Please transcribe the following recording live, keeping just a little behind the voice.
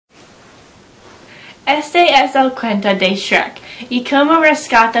Este es el cuento de Shrek y cómo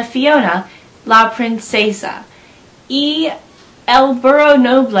rescata Fiona, la princesa, y el burro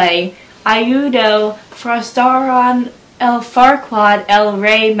noble ayudó frustrar el Farquaad, el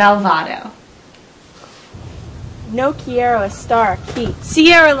rey malvado. No quiero estar aquí.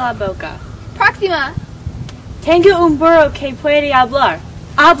 Cierra la boca. Próxima. Tengo un burro que puede hablar.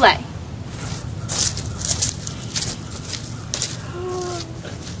 Hable.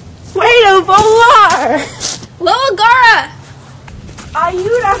 ¡Puedo volar! Logara.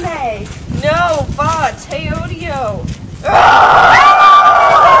 ¡Ayúdame! No, va, te odio.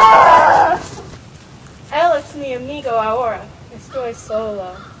 Él es mi amigo ahora. Estoy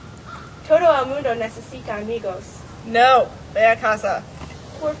solo. Todo el mundo necesita amigos. No, ve a casa.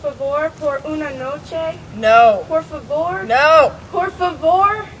 Por favor, por una noche. No. Por favor. No. Por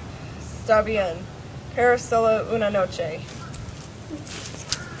favor. Está bien. Pero solo una noche.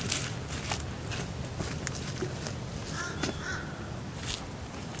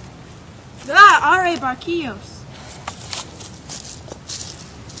 Are barquillos.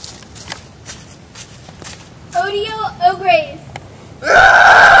 Odio ogres.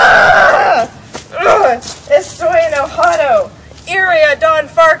 Estoy enojado. Iria Don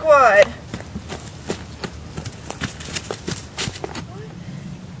Farquaad.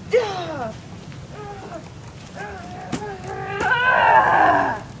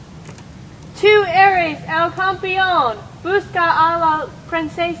 Tú eres el campeón. Busca a la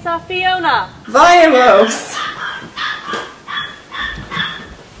princesa Fiona. Vamos.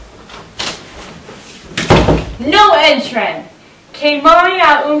 No entren. Quemaré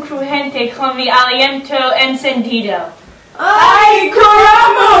a un crujente con mi aliento encendido. ¡Ay,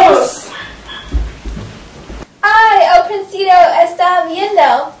 corramos! Ay, el principio está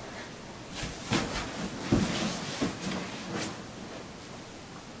viendo.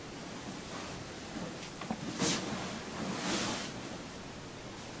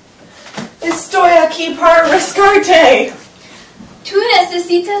 Estoy aquí para rescatarte. ¿Tú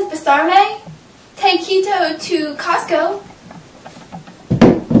necesitas besarme? Te quito tu casco.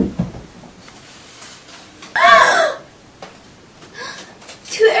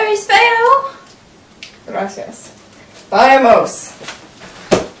 ¿Tú eres feo? Gracias. Vamos.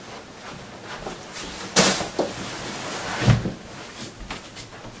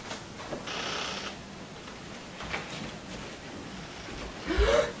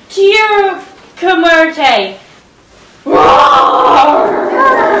 Quiero comerte.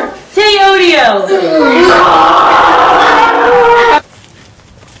 Te odio.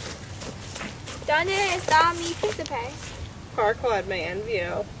 ¿Dónde está mi príncipe? Farquaad me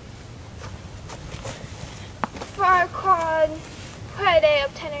envió. Farquaad puede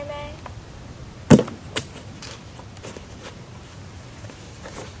obtenerme.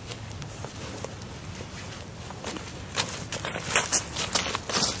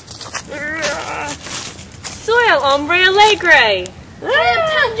 Soy el hombre alegre.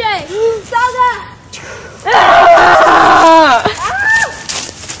 Tanje! Salga!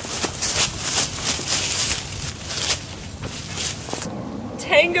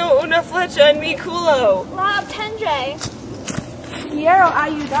 Tengo una flecha en mi culo. La obtendré. Quiero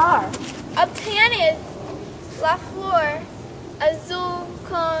ayudar. Obtienes la flor azul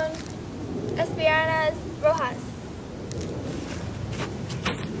con espinas rojas.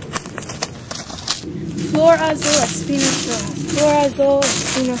 Flor azul, espinas rojas. Flor azul,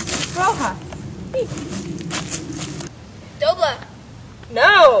 espinas rojas. Dobla.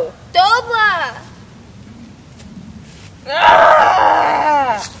 No. Dobla.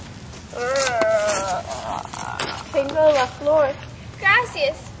 Tengo la flor.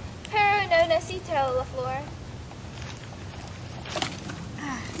 Gracias, pero no necesito la flor.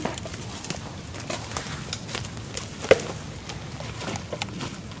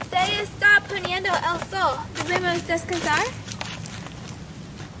 Se está poniendo el sol. ¿Debemos descansar?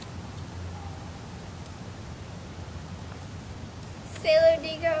 Se lo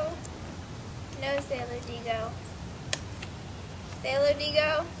digo. No se lo digo. Se lo digo.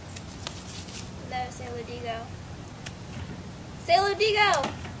 No se lo digo. Se lo digo.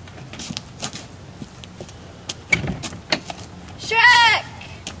 Shrek!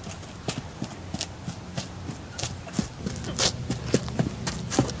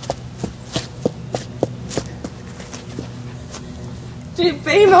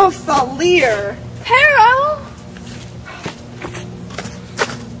 Debemos salir. Pero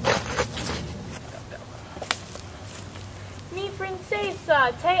Mi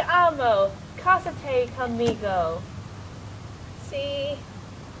princesa, te amo. Cásate conmigo. sí.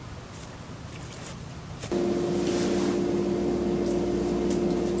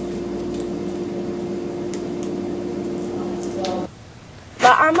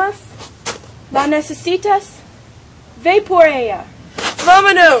 amas? ¿La necesitas? Ve por ella.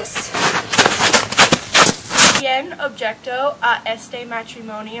 Vámonos. ¿Quién objecto a este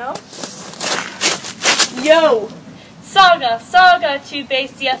matrimonio? Yo. Salga, salga, tu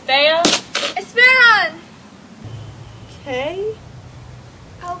bestia fea. Esperan! ¿Qué?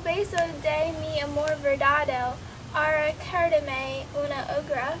 Al beso de mi amor verdadero, ahora cárdame una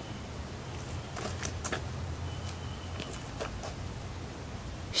ogra.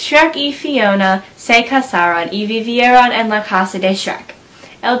 Shrek y Fiona se casaron y vivieron en la casa de Shrek.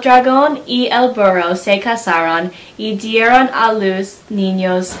 El dragón y el burro se casaron y dieron a luz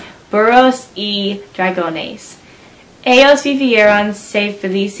niños, burros y dragones. Ellos vivieron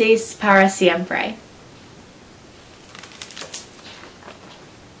felices para siempre.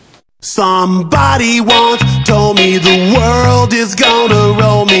 Somebody once told me the world is gonna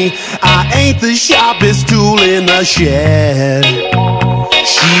roll me. I ain't the sharpest tool in the shed.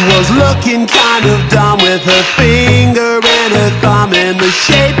 She was looking kind of dumb with her finger and her thumb in the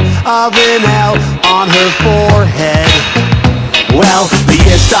shape of an L on her forehead. Well, the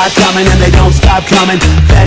years start coming and they don't stop coming.